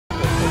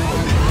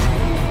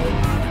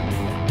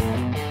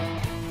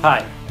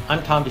Hi,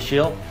 I'm Tom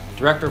Deshiell,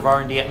 Director of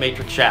R&D at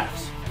Matrix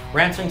Shafts. We're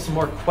answering some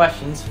more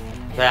questions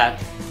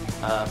that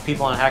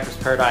people on Hackers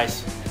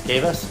Paradise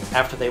gave us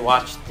after they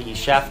watched the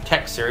Shaft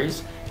Tech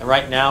series, and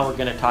right now we're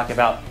going to talk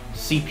about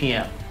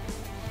CPM.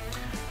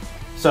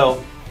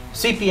 So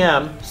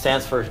CPM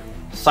stands for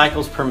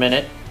cycles per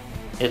minute.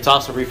 It's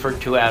also referred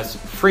to as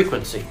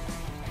frequency.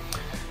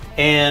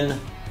 And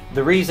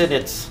the reason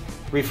it's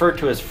referred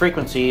to as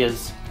frequency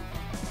is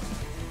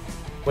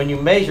when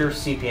you measure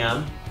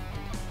CPM,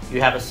 you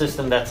have a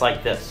system that's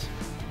like this.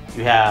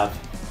 You have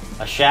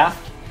a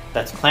shaft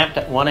that's clamped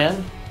at one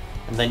end,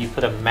 and then you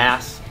put a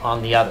mass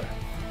on the other.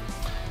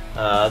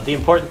 The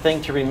important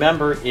thing to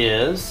remember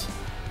is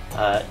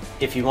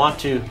if you want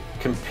to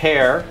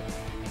compare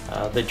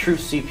the true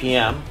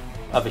CPM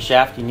of a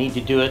shaft, you need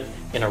to do it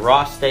in a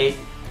raw state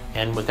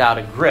and without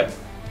a grip.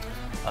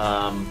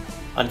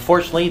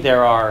 Unfortunately,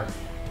 there are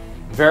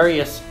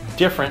various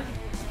different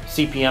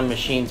CPM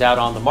machines out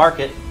on the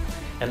market,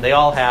 and they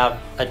all have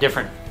a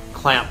different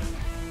clamp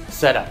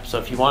setup. So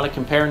if you want to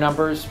compare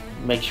numbers,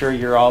 make sure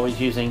you're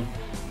always using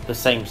the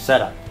same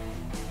setup.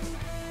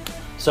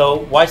 So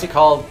why is it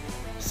called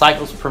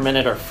cycles per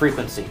minute or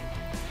frequency?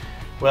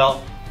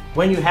 Well,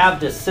 when you have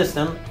this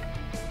system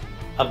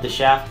of the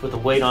shaft with a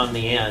weight on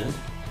the end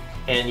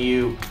and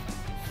you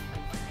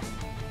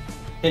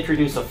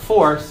introduce a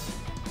force,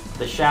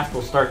 the shaft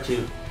will start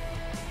to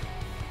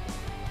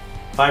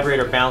vibrate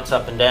or bounce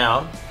up and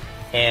down,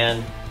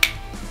 and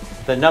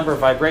the number of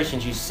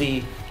vibrations you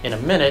see in a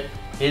minute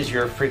is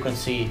your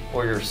frequency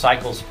or your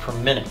cycles per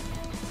minute.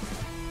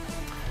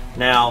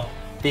 Now,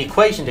 the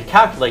equation to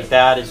calculate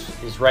that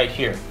is right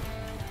here.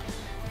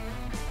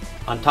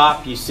 On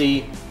top you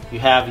see you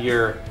have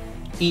your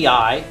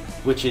EI,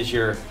 which is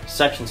your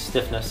section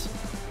stiffness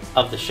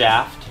of the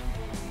shaft.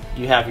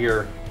 You have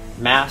your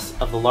mass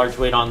of the large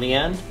weight on the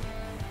end.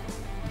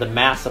 The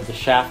mass of the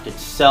shaft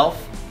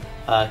itself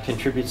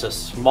contributes a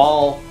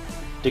small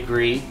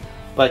degree,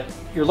 but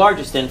your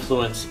largest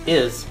influence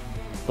is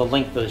the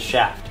length of the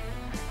shaft.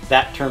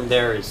 That term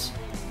there is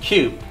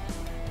Q,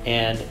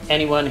 and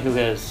anyone who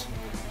has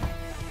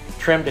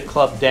trimmed a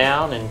club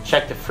down and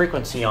checked the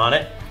frequency on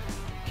it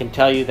can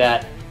tell you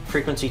that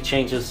frequency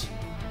changes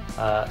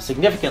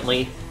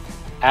significantly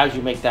as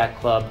you make that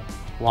club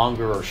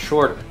longer or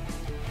shorter.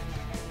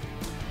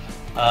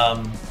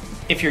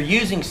 If you're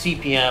using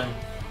CPM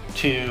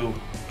to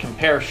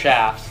compare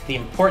shafts, the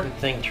important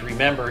thing to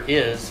remember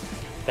is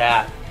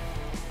that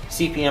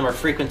CPM or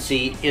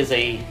frequency is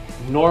a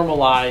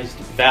normalized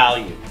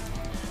value.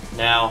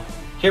 Now,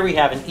 here we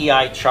have an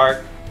EI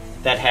chart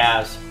that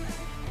has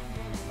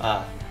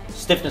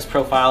stiffness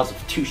profiles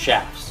of two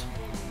shafts.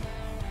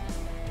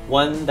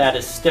 One that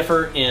is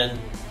stiffer in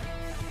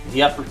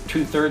the upper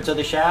 2/3 of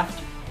the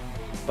shaft,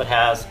 but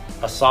has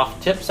a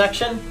soft tip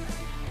section,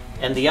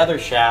 and the other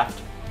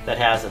shaft that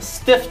has a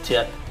stiff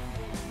tip,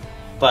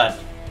 but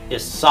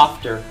is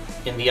softer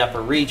in the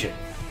upper region.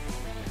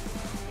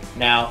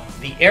 Now,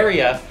 the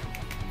area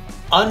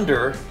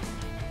under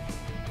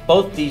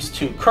both these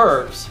two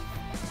curves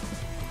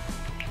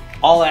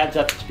all adds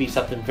up to be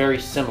something very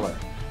similar.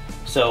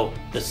 So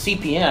the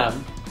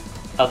CPM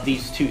of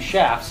these two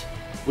shafts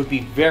would be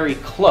very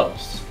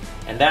close,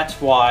 and that's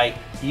why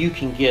you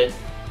can get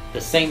the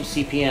same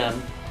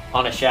CPM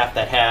on a shaft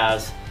that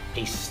has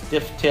a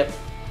stiff tip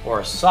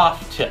or a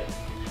soft tip.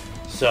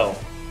 So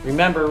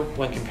remember,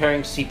 when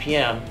comparing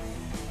CPM,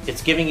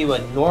 it's giving you a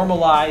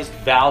normalized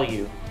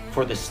value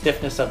for the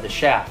stiffness of the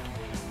shaft,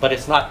 but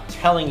it's not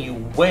telling you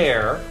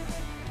where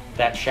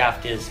that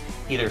shaft is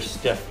either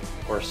stiff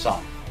or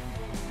soft.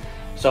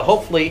 So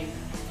hopefully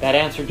that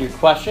answered your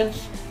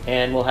questions,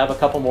 and we'll have a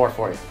couple more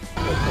for you.